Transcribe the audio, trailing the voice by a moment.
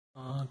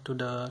to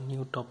the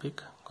new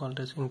topic called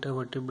as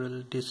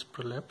intervertebral disc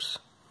prolapse,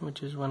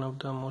 which is one of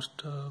the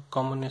most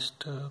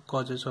commonest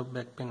causes of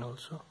back pain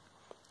also.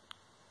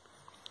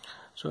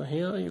 So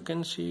here you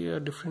can see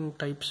different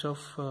types of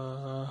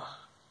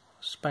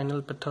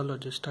spinal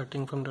pathology.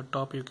 Starting from the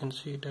top, you can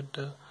see that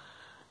the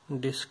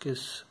disc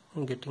is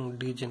getting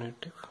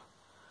degenerative.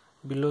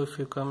 Below, if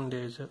you come,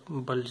 there is a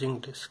bulging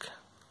disc.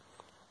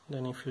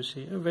 Then if you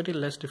see a very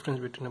less difference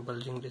between a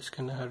bulging disc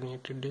and a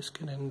herniated disc,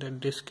 and then the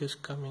disc is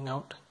coming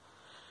out,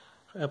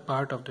 a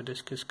part of the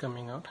disc is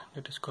coming out,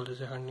 that is called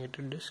as a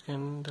herniated disc,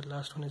 and the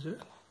last one is a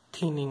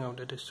thinning of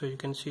the disc. So you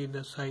can see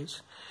the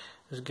size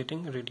is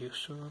getting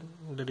reduced. So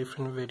the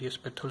different various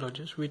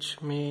pathologies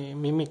which may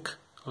mimic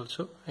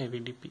also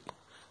IVDP.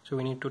 So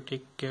we need to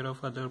take care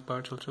of other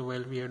parts also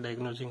while we are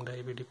diagnosing the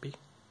IVDP.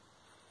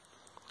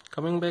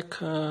 Coming back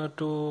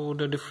to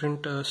the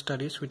different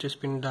studies which has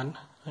been done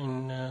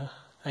in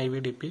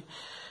IVDP,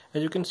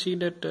 as you can see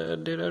that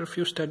there are a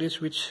few studies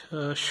which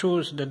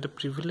shows that the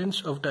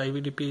prevalence of the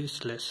IVDP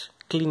is less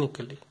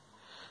clinically.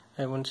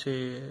 I won't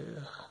say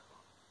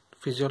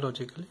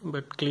physiologically,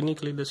 but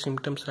clinically the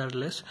symptoms are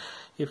less.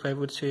 If I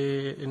would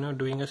say,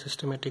 doing a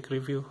systematic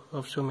review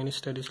of so many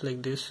studies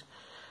like this,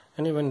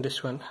 and even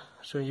this one,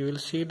 so you will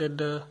see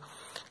that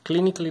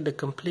clinically the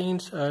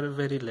complaints are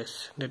very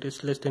less. That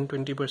is less than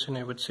 20%,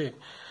 I would say,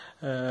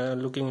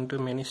 looking into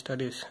many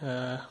studies.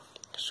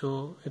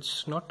 So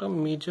it's not a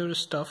major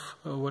stuff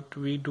what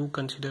we do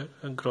consider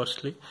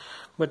grossly,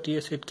 but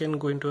yes, it can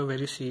go into a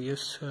very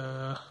serious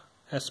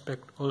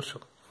aspect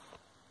also.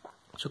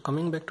 So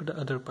coming back to the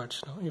other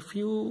parts now, if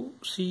you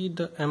see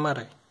the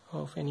MRI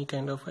of any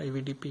kind of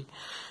IVDP,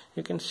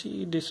 you can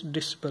see this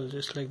disc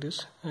bulges like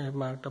this. I have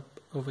marked up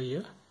over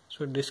here.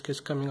 So disc is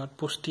coming out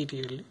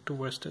posteriorly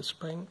towards the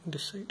spine,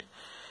 this side.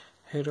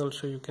 Here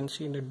also you can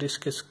see the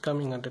disc is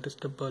coming out, that is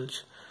the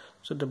bulge.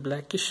 So the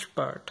blackish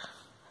part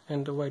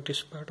and the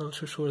whitish part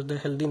also shows the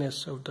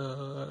healthiness of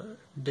the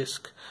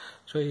disc.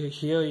 So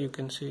here you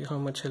can see how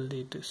much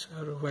healthy it is,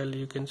 or while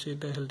you can see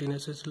the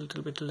healthiness is a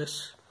little bit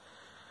less.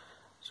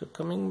 So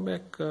coming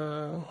back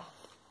to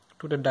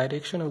the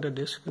direction of the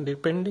disc,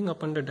 depending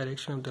upon the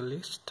direction of the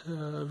disc,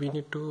 we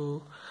need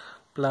to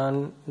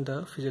plan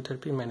the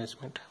physiotherapy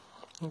management.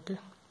 Okay.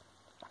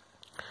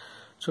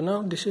 So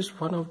now this is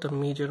one of the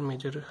major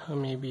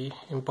maybe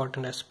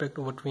important aspect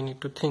of what we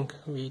need to think.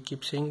 We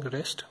keep saying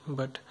rest,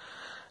 but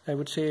I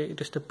would say it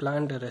is the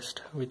planned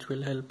rest which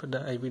will help the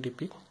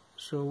IVDP.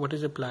 So what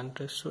is a planned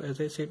rest? So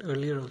as I said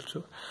earlier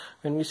also,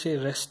 when we say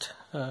rest,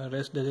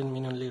 rest doesn't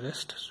mean only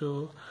rest.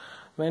 So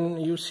when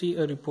you see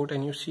a report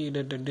and you see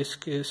that the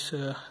disc is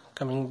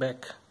coming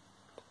back,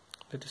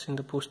 that is in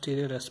the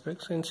posterior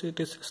aspect, since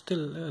it is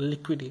still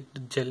liquidy,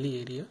 the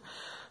jelly area,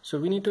 so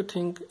we need to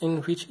think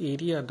in which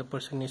area the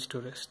person needs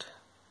to rest.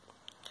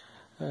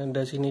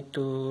 Does he need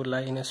to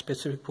lie in a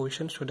specific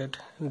position so that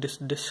this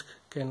disc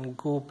can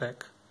go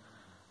back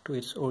to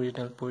its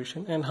original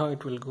position, and how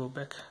it will go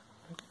back?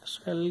 Okay.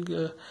 So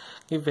I'll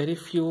give very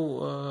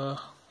few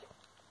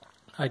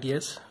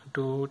ideas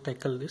to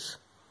tackle this.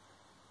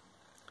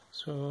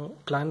 So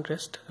planned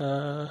rest,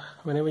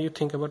 whenever you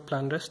think about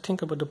planned rest,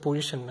 think about the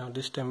position now.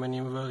 This time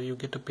whenever you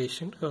get a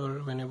patient or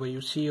whenever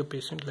you see a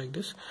patient like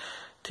this,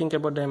 think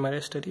about the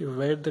MRI study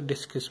where the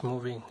disc is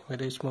moving,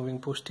 whether it's moving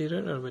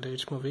posterior or whether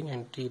it's moving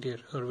anterior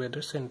or whether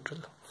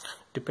central,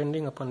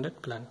 depending upon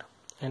that plan,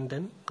 and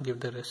then give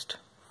the rest.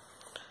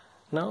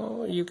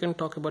 Now you can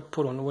talk about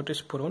prone. What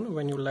is prone?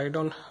 When you lie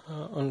down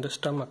on the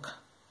stomach,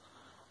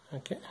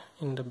 okay,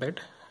 in the bed,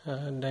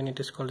 then it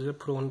is called the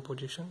prone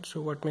position.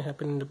 So what may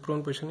happen in the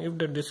prone position, if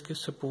the disc is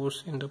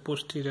supposed in the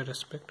posterior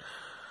aspect,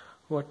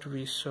 what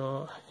we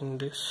saw in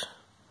this,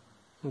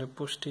 in the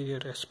posterior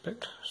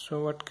aspect,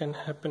 so what can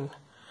happen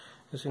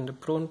is in the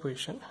prone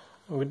position,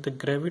 with the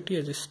gravity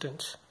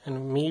assistance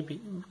and maybe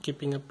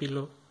keeping a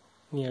pillow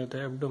near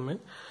the abdomen,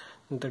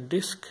 the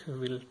disc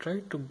will try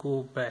to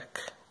go back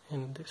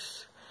in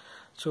this.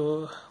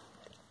 So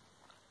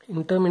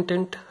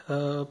intermittent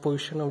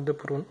position of the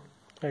prone,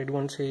 I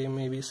won't say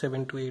maybe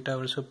 7 to 8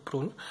 hours of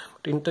prone,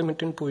 but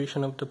intermittent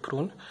position of the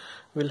prone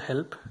will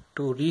help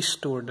to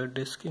restore the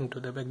disc into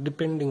the back,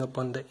 depending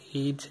upon the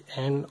age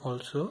and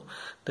also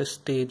the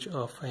stage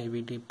of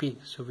IVDP.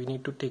 So we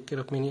need to take care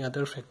of many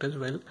other factors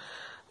while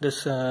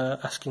this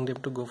asking them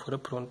to go for a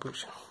prone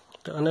position.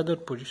 The another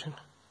position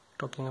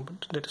talking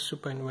about, that is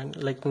supine, when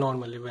like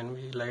normally when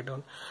we lie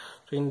down.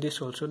 So in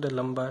this also the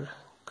lumbar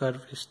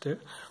curve is there,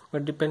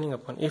 but depending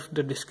upon if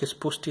the disc is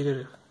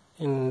posterior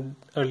in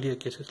earlier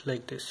cases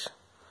like this,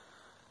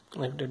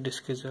 if the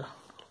disc is a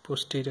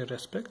posterior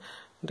aspect,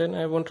 then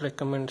I won't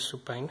recommend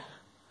supine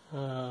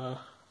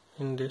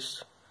in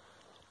this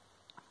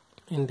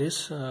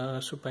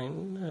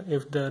supine.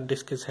 If the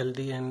disc is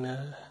healthy and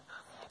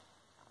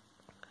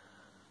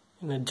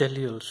in a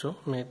jelly also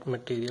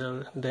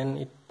material, then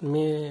it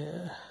may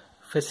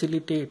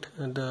facilitate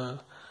with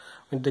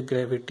the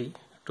gravity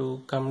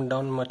to come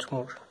down much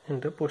more in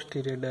the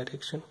posterior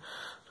direction.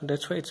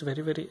 That's why it's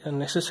very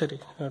necessary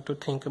to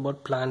think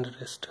about planned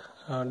rest.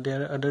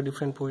 There are other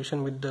different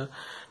position with the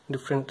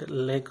different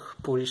leg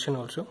position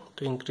also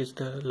to increase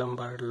the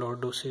lumbar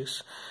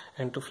lordosis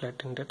and to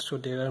flatten that. So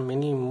there are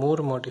many more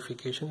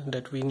modifications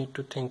that we need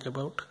to think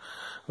about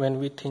when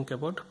we think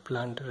about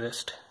planned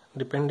rest,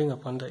 depending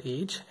upon the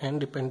age and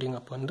depending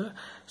upon the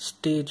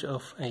stage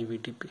of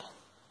IVDP.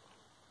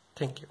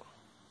 Thank you.